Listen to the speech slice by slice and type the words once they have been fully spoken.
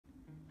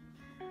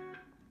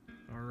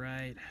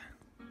Alright,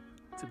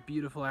 it's a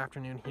beautiful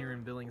afternoon here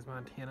in Billings,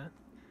 Montana.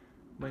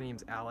 My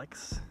name's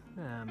Alex.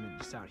 I'm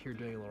just out here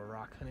doing a little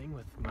rock hunting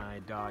with my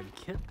dog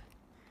Kip.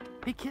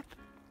 Hey Kip!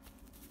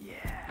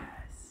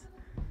 Yes!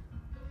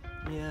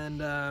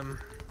 And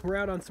we're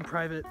out on some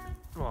private,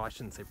 well I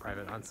shouldn't say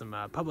private, on some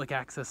public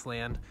access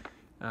land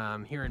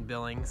here in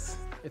Billings.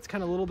 It's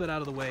kind of a little bit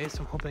out of the way,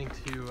 so I'm hoping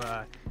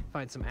to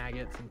find some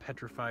agates and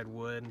petrified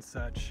wood and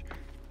such.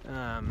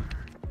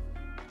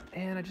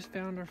 And I just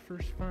found our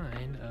first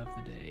find of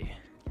the day,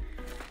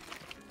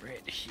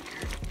 right here.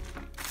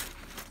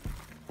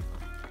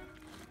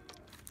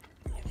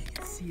 If you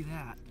can see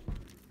that.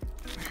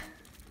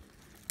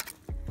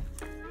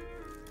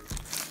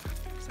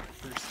 It's our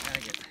first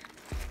agate.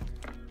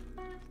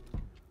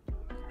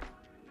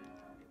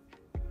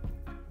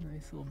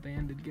 Nice little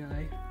banded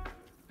guy.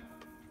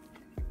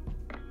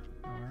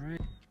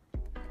 Alright.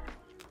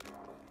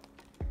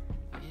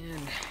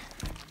 And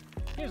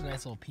here's a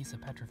nice little piece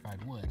of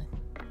petrified wood.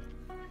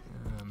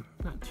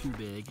 Not too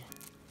big,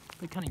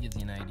 but it kind of gives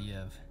you an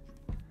idea of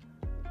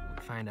what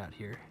we find out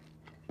here.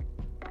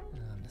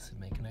 This would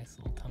make a nice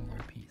little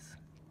tumbler piece.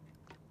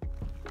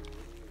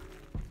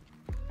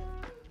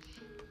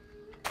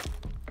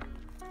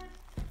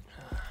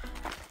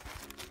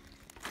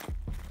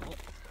 Oh,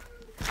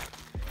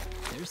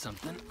 there's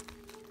something.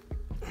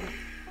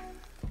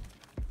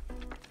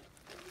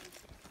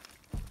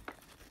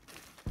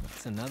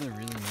 That's another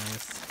really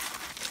nice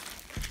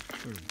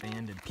sort of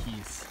banded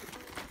piece.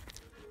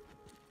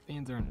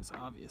 Bands aren't as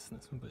obvious in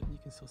this one, but you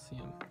can still see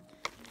them.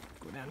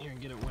 Go down here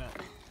and get it wet.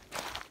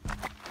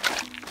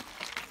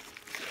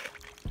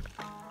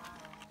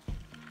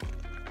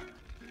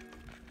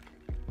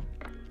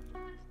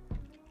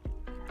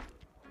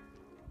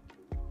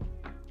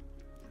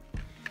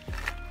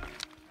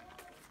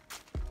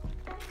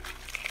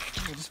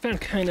 I just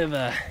found kind of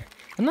a,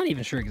 I'm not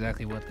even sure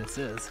exactly what this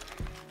is.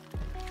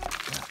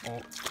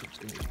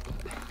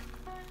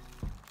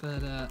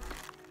 But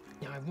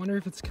yeah, I wonder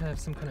if it's kind of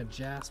some kind of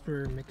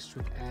jasper mixed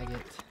with agate.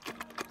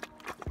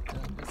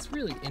 It's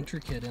really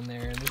intricate in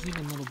there, and there's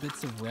even little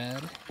bits of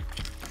red.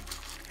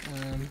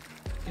 Like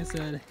I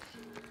said,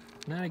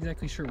 not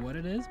exactly sure what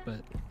it is, but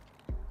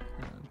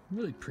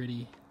really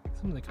pretty.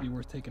 Something that could be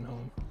worth taking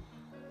home.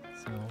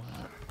 So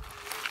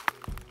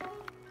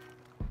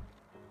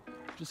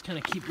just kind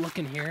of keep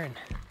looking here and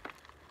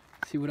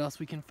see what else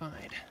we can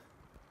find.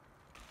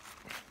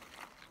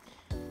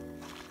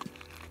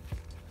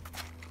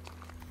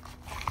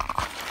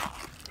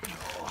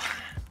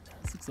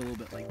 Looks a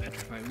little bit like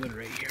petrified wood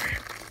right here.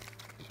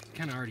 You can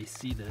kind of already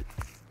see the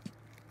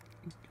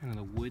kind of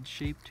the wood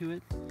shape to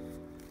it.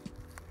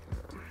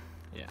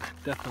 Yeah,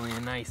 definitely a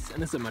nice, and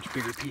this is a much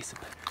bigger piece of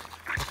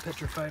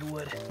petrified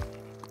wood.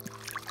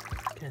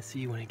 Kind of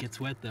see when it gets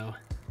wet though,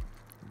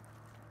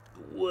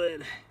 the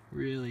wood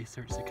really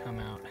starts to come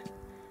out.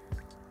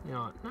 You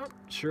know, not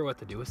sure what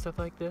to do with stuff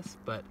like this,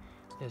 but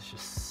it's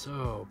just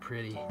so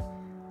pretty.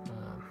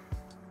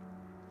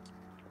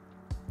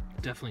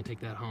 Definitely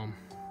take that home.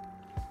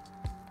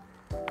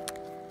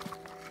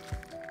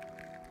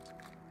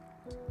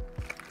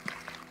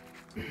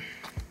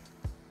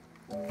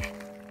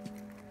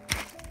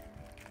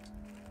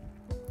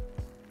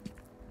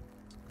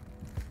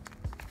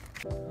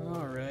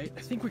 Alright,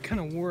 I think we kind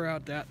of wore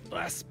out that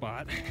last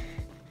spot.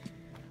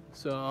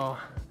 So,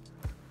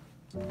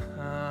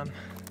 I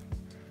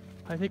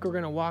think we're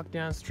going to walk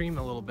downstream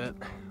a little bit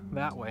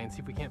that way and see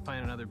if we can't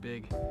find another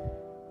big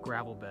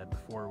gravel bed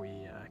before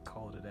we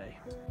call it a day.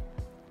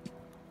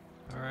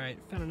 Alright,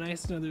 found a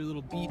nice another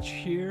little beach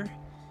here.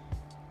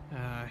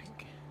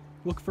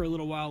 Look for a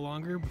little while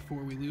longer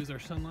before we lose our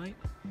sunlight.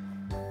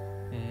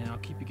 And I'll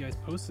keep you guys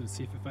posted to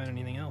see if I find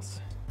anything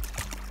else.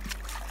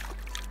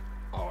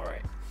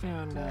 Alright,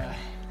 found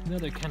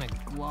another kind of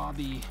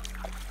globby,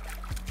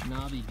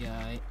 knobby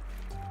guy.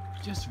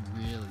 Just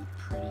really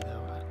pretty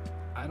though.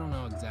 I don't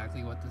know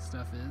exactly what this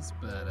stuff is,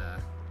 but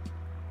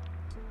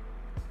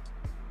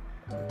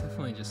I'm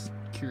definitely just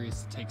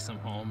curious to take some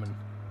home and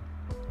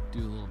do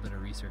a little bit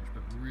of research,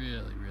 but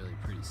really, really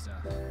pretty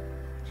stuff.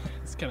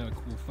 It's kind of a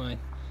cool find.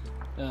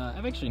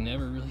 I've actually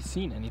never really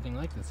seen anything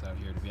like this out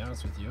here, to be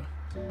honest with you.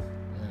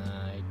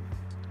 It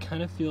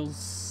kind of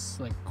feels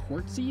like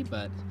quartzy,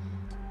 but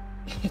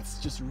it's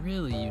just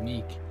really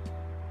unique.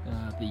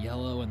 The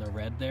yellow and the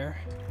red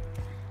there.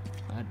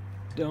 I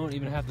don't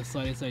even have the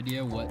slightest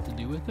idea what to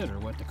do with it or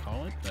what to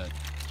call it, but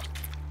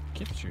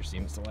Kip sure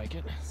seems to like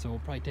it, so we'll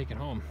probably take it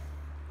home.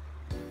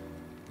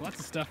 Lots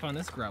of stuff on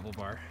this gravel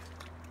bar.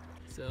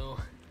 So,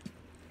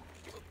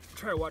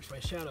 try to watch my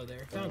shadow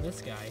there. Found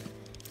this guy.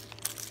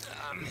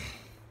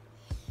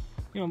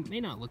 You know,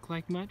 may not look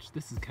like much.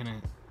 This is kind of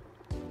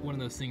one of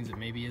those things that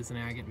maybe is an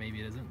agate,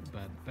 maybe it isn't,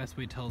 but best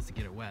way to tell is to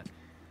get it wet.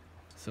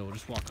 So we'll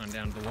just walk on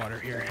down to the water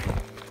here.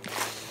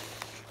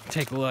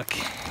 Take a look.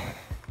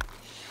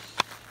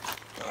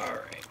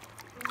 Alright.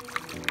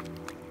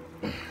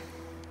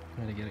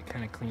 Gotta get it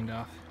kind of cleaned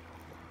off.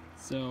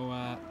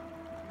 So,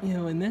 you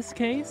know, in this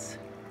case,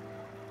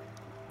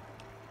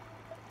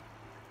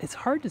 it's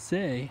hard to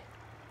say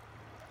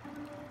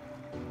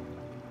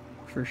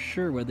for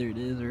sure whether it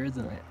is or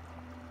isn't it.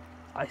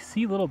 I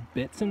see little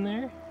bits in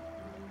there.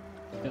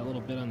 Got a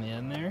little bit on the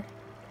end there.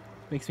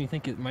 Makes me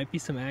think it might be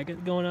some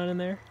agate going on in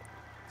there.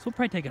 So we'll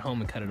probably take it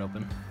home and cut it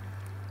open.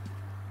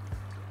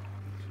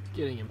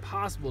 Getting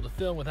impossible to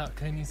film without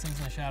cutting these things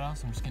in the shadow,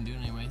 so I'm just gonna do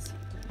it anyways.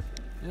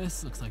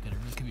 This looks like it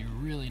could be a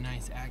really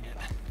nice agate.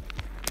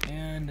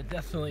 And it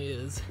definitely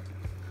is.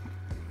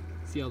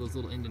 See all those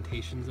little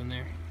indentations in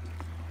there?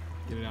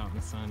 Get it out in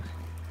the sun.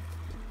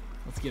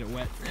 Let's get it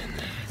wet and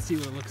see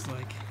what it looks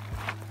like.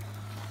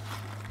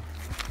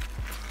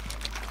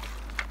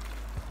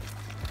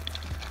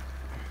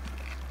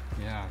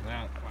 Yeah,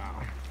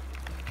 wow.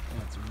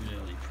 That's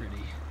really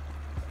pretty.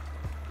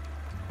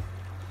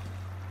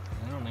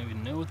 I don't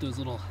even know what those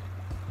little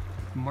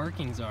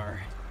markings are.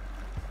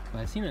 But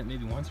I've seen it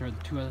maybe once or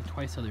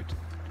twice other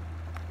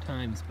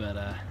times,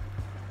 but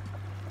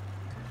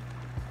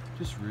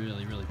just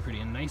really, really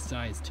pretty and nice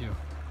size too.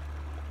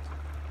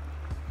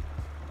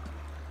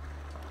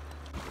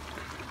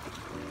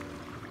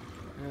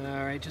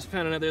 All right, just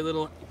found another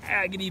little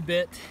agate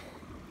bit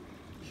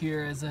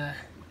here as a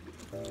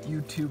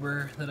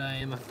YouTuber that I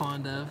am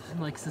fond of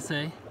likes to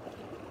say.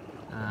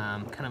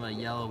 Kind of a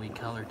yellowy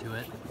color to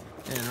it.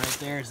 And right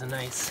there is a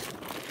nice,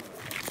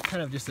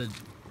 kind of just a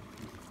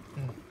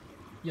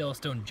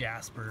Yellowstone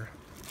jasper.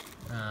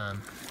 And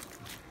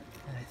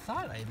I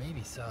thought I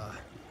maybe saw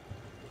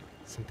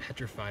some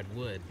petrified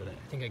wood, but I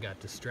think I got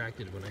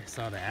distracted when I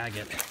saw the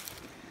agate.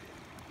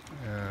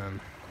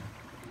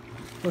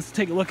 Let's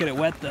take a look at it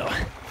wet though.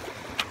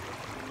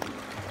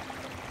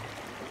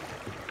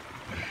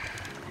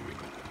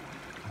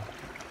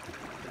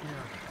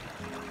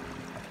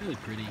 Really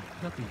pretty.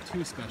 Nothing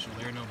too special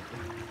there.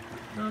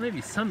 No,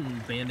 maybe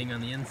some banding on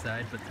the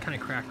inside, but kind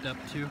of cracked up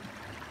too.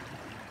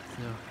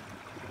 So.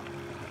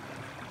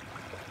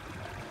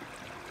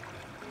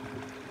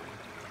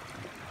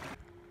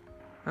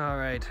 All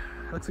right.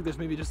 Looks like there's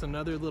maybe just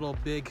another little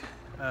big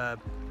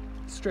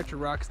stretch of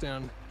rocks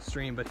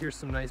downstream, but here's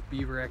some nice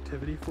beaver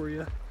activity for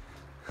you.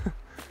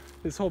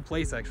 This whole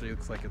place actually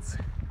looks like it's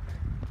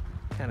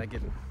kind of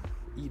getting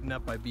eaten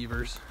up by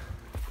beavers.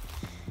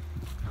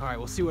 All right,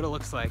 we'll see what it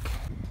looks like.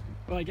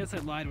 Well, I guess I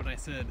lied when I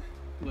said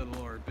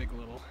little or big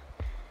little.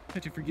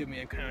 But you forgive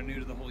me, I'm kind of new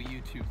to the whole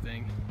YouTube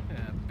thing.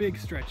 Big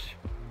stretch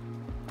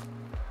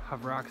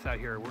of rocks out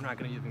here. We're not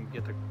going to even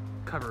get to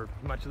cover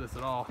much of this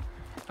at all.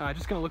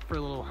 Just going to look for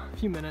a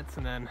few minutes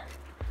and then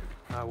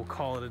we'll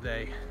call it a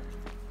day.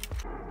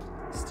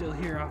 Still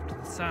here off to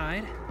the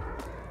side,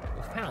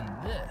 we found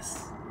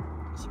this.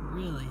 It's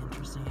really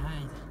interesting.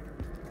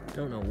 I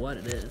don't know what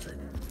it is.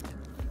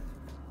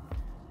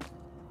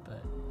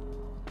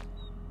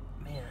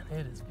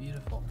 It is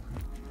beautiful.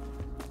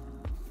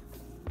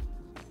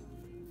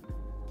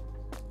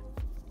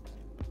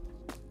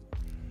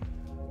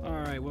 All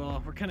right,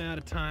 well, we're kind of out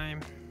of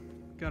time.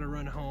 Gotta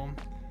run home.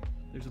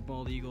 There's a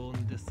bald eagle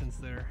in the distance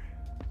there,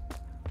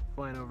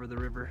 flying over the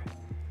river.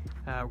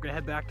 We're gonna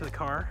head back to the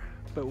car,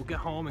 but we'll get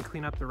home and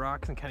clean up the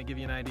rocks and kind of give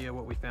you an idea of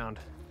what we found.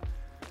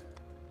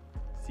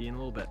 See you in a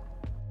little bit.